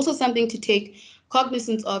legislature, but also something to take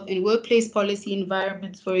cognizance of in workplace policy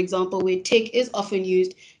environments, for example, where tech is often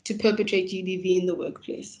used to perpetrate GBV in the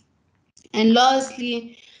workplace. And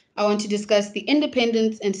lastly, I want to discuss the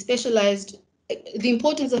independence and the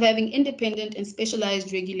importance of having independent and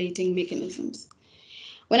specialized regulating mechanisms.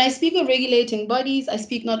 When I speak of regulating bodies, I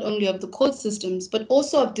speak not only of the court systems, but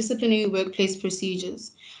also of disciplinary workplace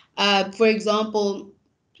procedures. For example,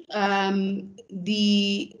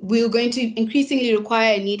 we're going to increasingly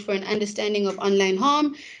require a need for an understanding of online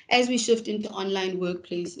harm as we shift into online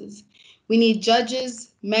workplaces. We need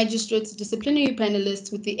judges, magistrates, disciplinary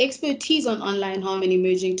panelists with the expertise on online harm and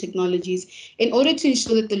emerging technologies in order to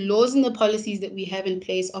ensure that the laws and the policies that we have in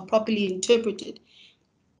place are properly interpreted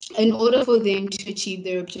in order for them to achieve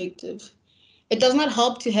their objective. It does not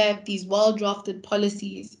help to have these well-drafted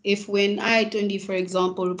policies if when I, Tondi, for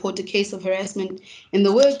example, report a case of harassment in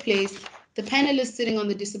the workplace, the panelists sitting on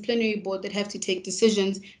the disciplinary board that have to take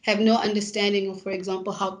decisions have no understanding of, for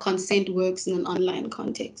example, how consent works in an online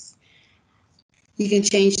context. You can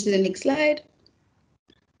change to the next slide.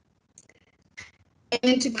 And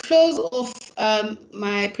then to close off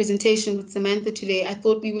my presentation with Samantha today, I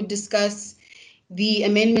thought we would discuss the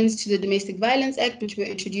amendments to the Domestic Violence Act, which were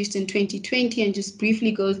introduced in 2020, and just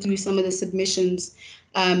briefly go through some of the submissions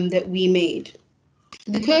that we made.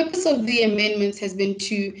 The purpose of the amendments has been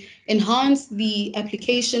to enhance the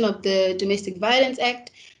application of the Domestic Violence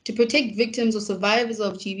Act to protect victims or survivors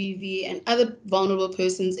of GBV and other vulnerable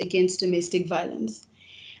persons against domestic violence.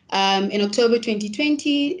 In October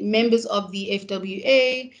 2020, members of the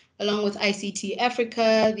FWA, along with ICT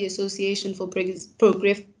Africa, the Association for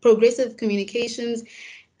Progressive Communications,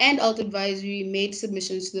 and Alt Advisory made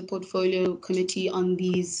submissions to the Portfolio Committee on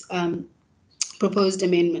these proposed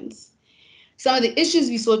amendments. Some of the issues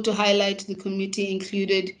we sought to highlight to the committee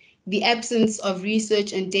included the absence of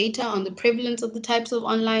research and data on the prevalence of the types of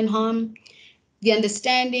online harm, the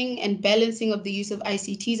understanding and balancing of the use of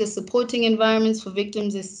ICTs as supporting environments for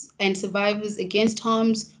victims and survivors against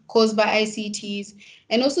harms caused by ICTs,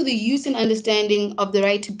 and also the use and understanding of the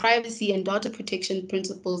right to privacy and data protection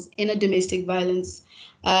principles in a domestic violence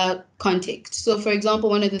context. So, for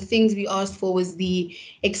example, one of the things we asked for was the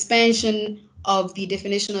expansion of the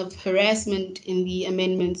definition of harassment in the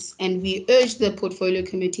amendments, and we urged the Portfolio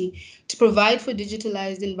Committee to provide for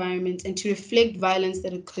digitalized environments and to reflect violence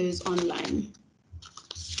that occurs online.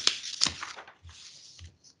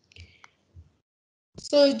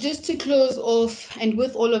 So just to close off, and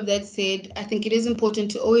with all of that said, I think it is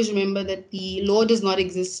important to always remember that the law does not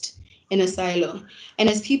exist in a silo. And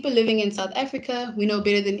as people living in South Africa, we know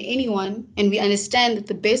better than anyone, and we understand that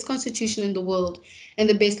the best constitution in the world and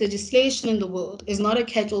the best legislation in the world is not a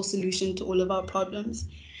catch-all solution to all of our problems.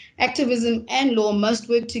 Activism and law must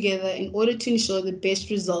work together in order to ensure the best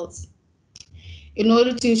results. In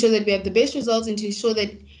order to ensure that we have the best results and to ensure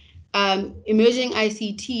that emerging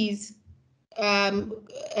ICTs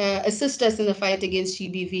assist us in the fight against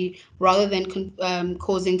GBV rather than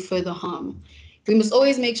causing further harm. We must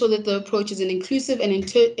always make sure that the approach is an inclusive and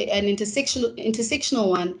intersectional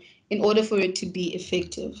one in order for it to be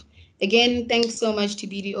effective. Again, thanks so much to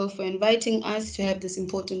BDO for inviting us to have this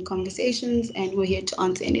important conversations, and we're here to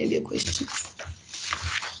answer any of your questions.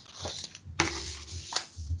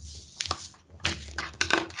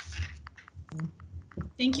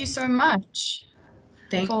 Thank you so much for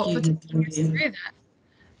taking us through that.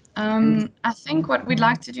 I think what we'd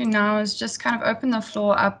like to do now is just kind of open the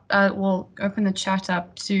floor up. We'll open the chat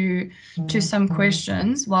up to some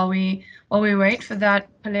questions while we wait for that.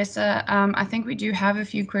 Palesa, I think we do have a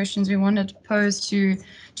few questions we wanted to pose to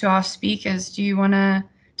our speakers. Do you want to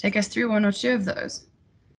take us through one or two of those?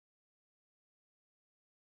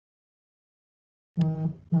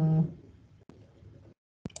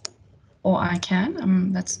 Or I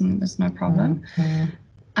can. That's no problem.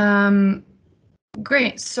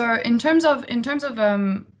 Great. So in terms of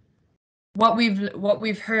what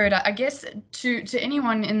we've heard, I guess to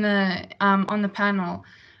anyone in the on the panel,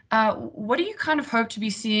 what do you kind of hope to be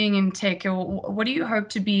seeing in tech, or what do you hope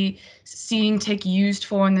to be seeing tech used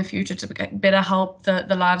for in the future to better help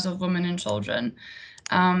the lives of women and children?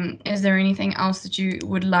 Is there anything else that you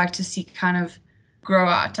would like to see kind of grow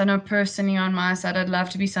out? I know personally on my side, I'd love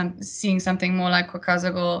to be seeing something more like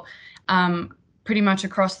Kwakazagol, pretty much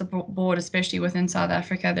across the board, especially within South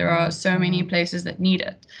Africa. There are so many places that need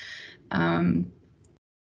it. I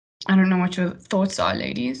don't know what your thoughts are,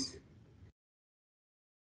 ladies.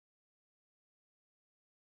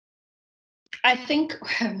 I think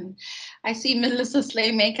I see Melissa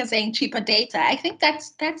Slaymaker saying cheaper data. I think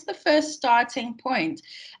that's the first starting point.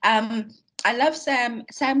 I love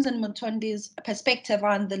Sam's and Mutondi's perspective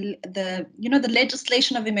on the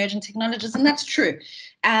legislation of emerging technologies, and that's true.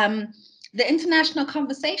 The international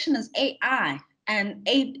conversation is AI and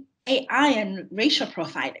racial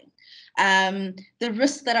profiling. The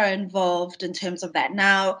risks that are involved in terms of that.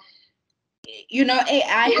 Now,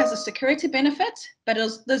 AI has a security benefit, but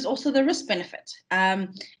there's also the risk benefit.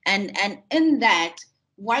 And in that,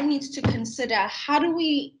 one needs to consider, how do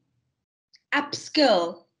we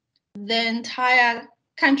upskill the entire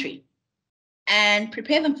country and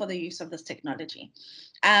prepare them for the use of this technology?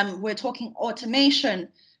 We're talking automation.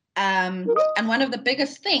 And one of the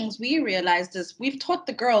biggest things we realized is we've taught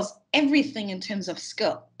the girls everything in terms of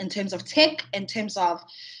skill, in terms of tech, in terms of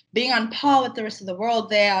being on par with the rest of the world.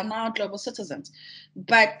 They are now global citizens.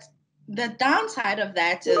 But the downside of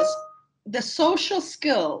that is the social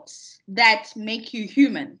skills that make you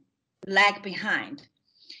human lag behind.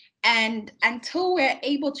 And until we're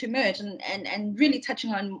able to merge, and really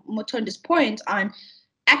touching on Mutondi's point on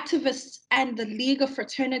activists and the legal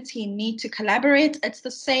fraternity need to collaborate. It's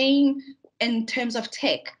the same in terms of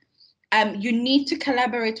tech. You need to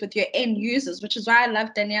collaborate with your end users, which is why I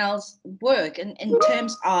love Danielle's work in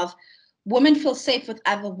terms of women feel safe with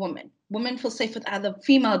other women. Women feel safe with other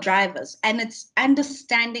female drivers. And it's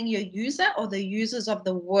understanding your user or the users of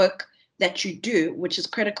the work that you do, which is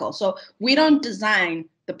critical. So we don't design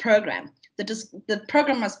the program. The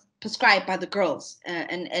program was prescribed by the girls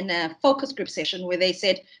in a focus group session where they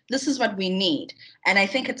said, this is what we need. And I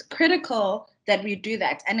think it's critical that we do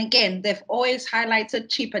that. And again, they've always highlighted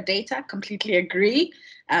cheaper data, completely agree.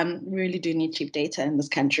 We really do need cheap data in this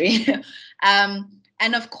country.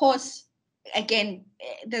 And of course, again,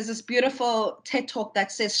 there's this beautiful TED talk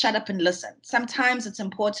that says, shut up and listen. Sometimes it's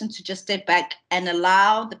important to just step back and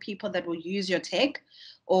allow the people that will use your tech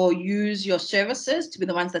or use your services to be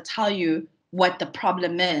the ones that tell you what the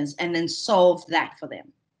problem is and then solve that for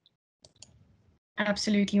them.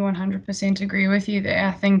 Absolutely, 100% agree with you there.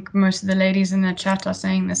 I think most of the ladies in the chat are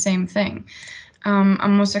saying the same thing.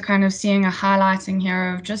 I'm also kind of seeing a highlighting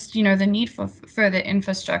here of just, the need for further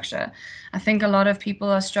infrastructure. I think a lot of people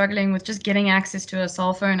are struggling with just getting access to a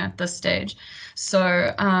cell phone at this stage.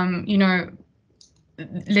 So,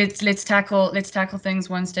 let's tackle things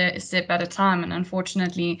one step at a time. And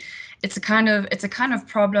unfortunately, it's a kind of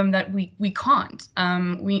problem that we can't.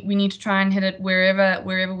 We need to try and hit it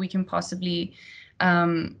wherever we can possibly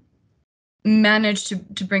manage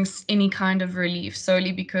to bring any kind of relief,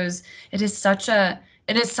 solely because it is such a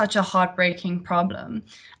heartbreaking problem.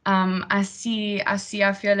 I see our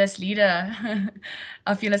fearless leader,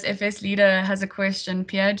 our fearless FS leader has a question.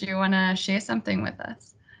 Pierre, do you want to share something with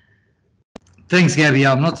us? Thanks, Gabby.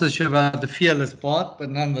 I'm not so sure about the fearless part, but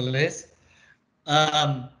nonetheless,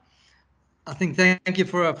 I think thank you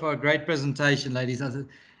for a great presentation, ladies.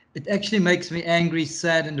 It actually makes me angry,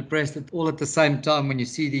 sad, and depressed all at the same time when you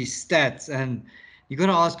see these stats, and you've got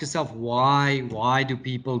to ask yourself why do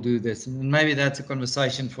people do this? And maybe that's a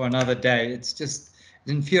conversation for another day. It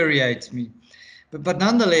infuriates me, but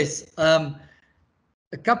nonetheless.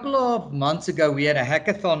 A couple of months ago, we had a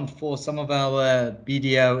hackathon for some of our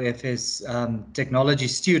BDO FS technology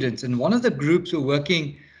students, and one of the groups were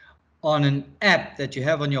working on an app that you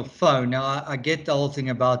have on your phone. Now, I get the whole thing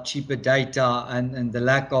about cheaper data and the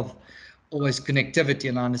lack of always connectivity,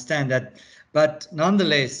 and I understand that. But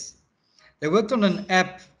nonetheless, they worked on an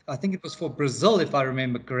app, I think it was for Brazil, if I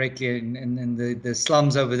remember correctly, in the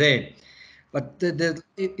slums over there. But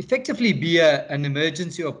effectively be an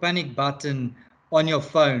emergency or panic button on your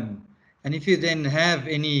phone. And if you then have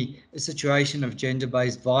a situation of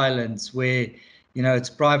gender-based violence where, you know, it's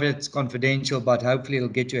private, it's confidential, but hopefully it'll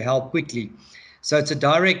get you help quickly. So it's a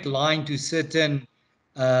direct line to a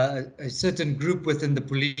certain group within the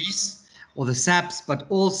police or the SAPs, but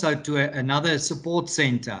also to another support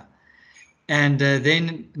center. And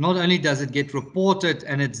then not only does it get reported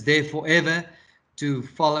and it's there forever to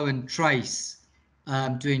follow and trace,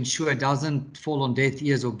 to ensure it doesn't fall on deaf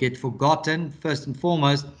ears or get forgotten, first and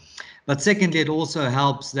foremost. But secondly, it also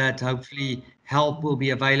helps that hopefully help will be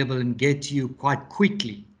available and get to you quite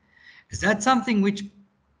quickly. Is that something which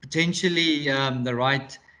potentially the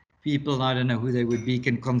right people, I don't know who they would be,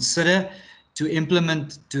 can consider to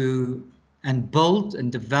implement and build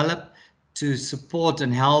and develop to support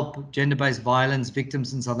and help gender-based violence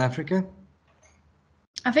victims in South Africa?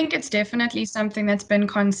 I think it's definitely something that's been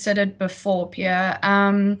considered before, Pierre.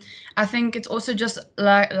 I think it's also just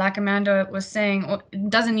like Amanda was saying, it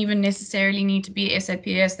doesn't even necessarily need to be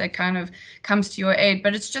SAPS that kind of comes to your aid,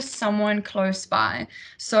 but it's just someone close by.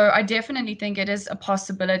 So I definitely think it is a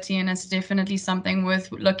possibility, and it's definitely something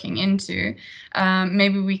worth looking into.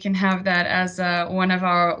 Maybe we can have that as one of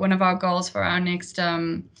our goals for our next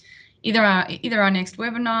either our next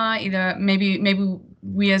webinar, maybe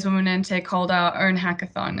we as Women in Tech hold our own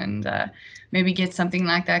hackathon and maybe get something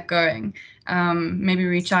like that going. Maybe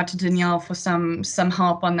reach out to Danielle for some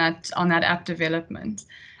help on that app development.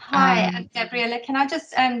 Hi, Gabriella. Can I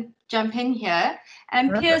just jump in here?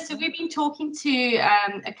 Pierre, so we've been talking to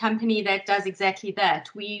a company that does exactly that.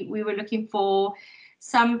 We were looking for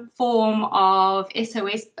some form of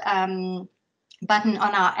SOS button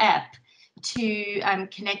on our app to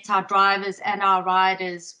connect our drivers and our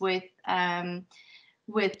riders with armed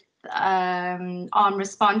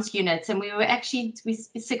response units. And we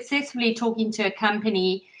successfully talking to a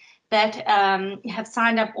company that have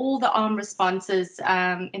signed up all the armed responses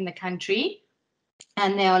in the country,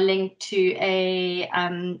 and they are linked to a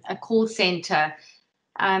call center.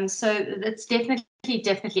 So it's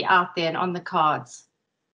definitely out there and on the cards.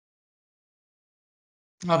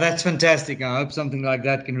 Oh, that's fantastic. I hope something like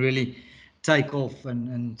that can really take off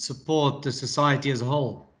and support the society as a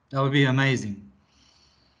whole. That would be amazing.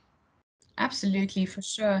 Absolutely, for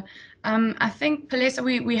sure. I think, Palesa,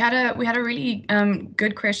 we had a really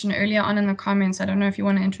good question earlier on in the comments. I don't know if you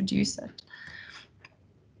want to introduce it.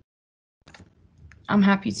 I'm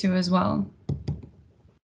happy to as well.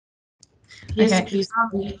 Yes, okay. Please.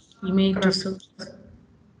 You may do so.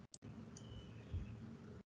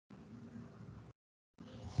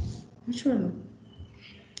 Which one?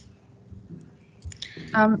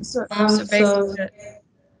 So basically,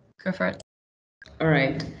 go for it. All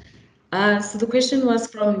right. So the question was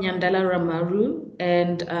from Nyandala Ramaru,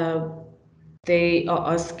 and they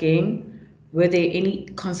are asking, were there any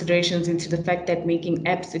considerations into the fact that making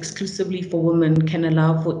apps exclusively for women can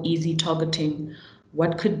allow for easy targeting?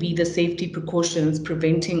 What could be the safety precautions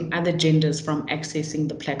preventing other genders from accessing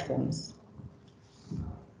the platforms?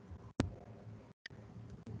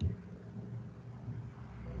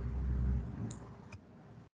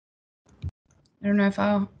 I don't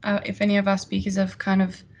know if any of our speakers have kind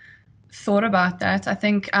of thought about that. I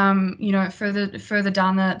think you know, further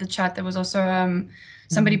down the chat, there was also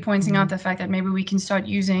somebody pointing out the fact that maybe we can start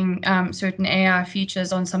using certain AI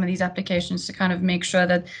features on some of these applications to kind of make sure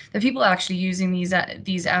that the people actually using these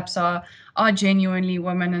apps are genuinely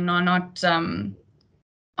women and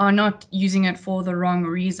are not using it for the wrong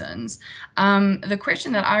reasons. The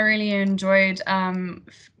question that I really enjoyed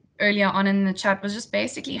earlier on in the chat was just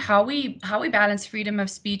basically how we balance freedom of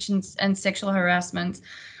speech and sexual harassment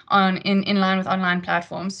in line with online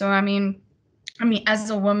platforms. So I mean, as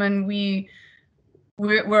a woman,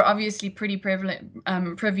 we're obviously pretty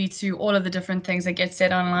privy to all of the different things that get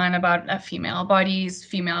said online about female bodies,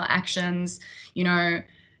 female actions, you know,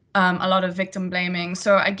 a lot of victim blaming.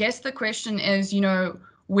 So I guess the question is, you know,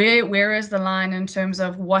 where is the line in terms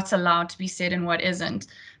of what's allowed to be said and what isn't?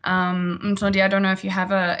 Mtondi, I don't know if you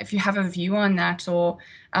have a view on that, or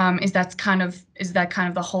is that kind of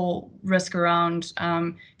the whole risk around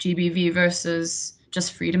GBV versus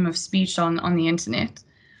just freedom of speech on the internet?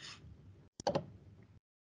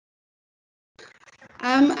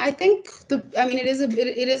 I think it is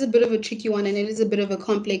a bit of a tricky one, and it is a bit of a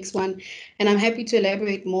complex one, and I'm happy to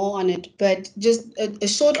elaborate more on it. But just a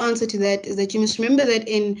short answer to that is that you must remember that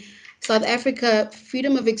in South Africa,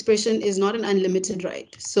 freedom of expression is not an unlimited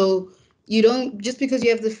right. So you don't, just because you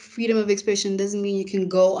have the freedom of expression doesn't mean you can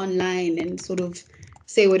go online and sort of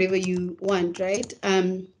say whatever you want, right?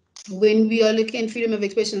 When we are looking at freedom of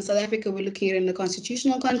expression in South Africa, we're looking at it in the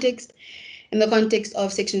constitutional context, in the context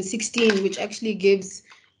of Section 16, which actually gives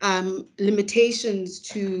limitations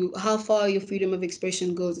to how far your freedom of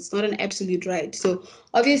expression goes. It's not an absolute right. So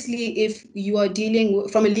obviously, if you are dealing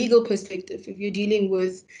with, from a legal perspective, if you're dealing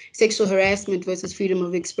with sexual harassment versus freedom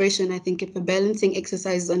of expression, I think if a balancing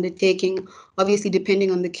exercise is undertaking, obviously depending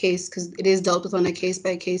on the case, because it is dealt with on a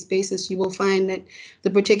case-by-case basis, you will find that the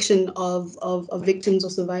protection of victims or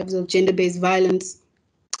survivors of gender-based violence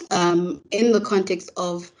in the context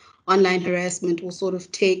of online harassment will sort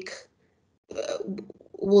of take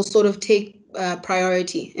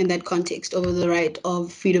priority in that context over the right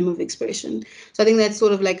of freedom of expression. So I think that's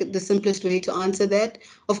sort of like the simplest way to answer that.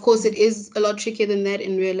 Of course, it is a lot trickier than that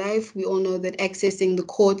in real life. We all know that accessing the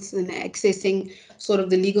courts and accessing sort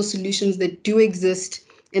of the legal solutions that do exist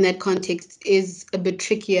in that context is a bit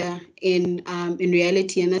trickier in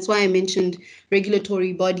reality. And that's why I mentioned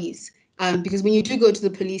regulatory bodies. Because when you do go to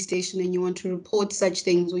the police station and you want to report such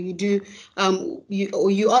things, or you do,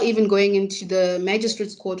 you are even going into the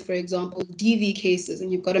magistrate's court, for example, DV cases,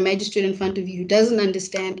 and you've got a magistrate in front of you who doesn't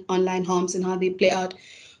understand online harms and how they play out,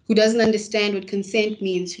 who doesn't understand what consent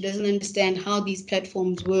means, who doesn't understand how these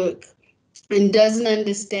platforms work, and doesn't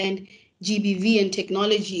understand GBV and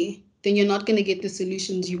technology, then you're not going to get the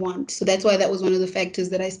solutions you want. So that's why that was one of the factors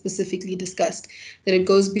that I specifically discussed, that it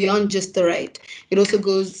goes beyond just the right. It also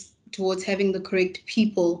goes towards having the correct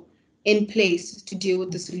people in place to deal with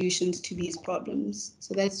the solutions to these problems.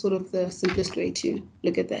 So that's sort of the simplest way to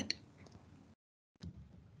look at that.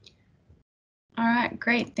 All right,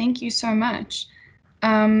 great. Thank you so much.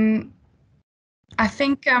 I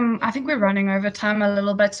think we're running over time a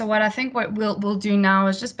little bit. So what I think what we'll do now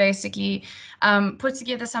is just basically put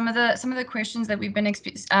together some of the questions that we've been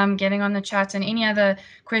getting on the chat, and any other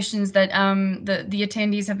questions that the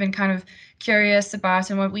attendees have been kind of curious about.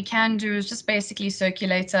 And what we can do is just basically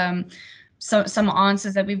circulate some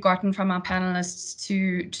answers that we've gotten from our panelists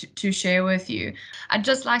to share with you. I'd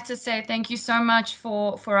just like to say thank you so much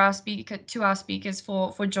to our speakers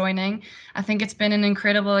for joining. I think it's been an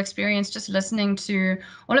incredible experience just listening to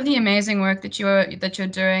all of the amazing work that you're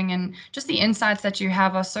doing, and just the insights that you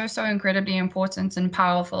have are so incredibly important and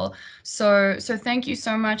powerful. So thank you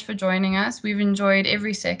so much for joining us. We've enjoyed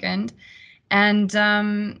every second. And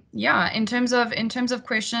yeah, in terms of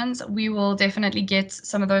questions, we will definitely get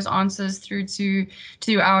some of those answers through to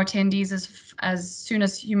our attendees as soon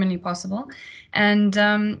as humanly possible. And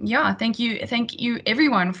yeah, thank you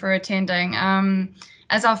everyone for attending.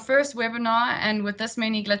 As our first webinar, and with this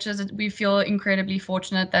many glitches, we feel incredibly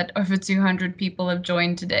fortunate that over 200 people have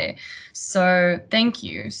joined today. So thank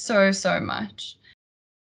you so much.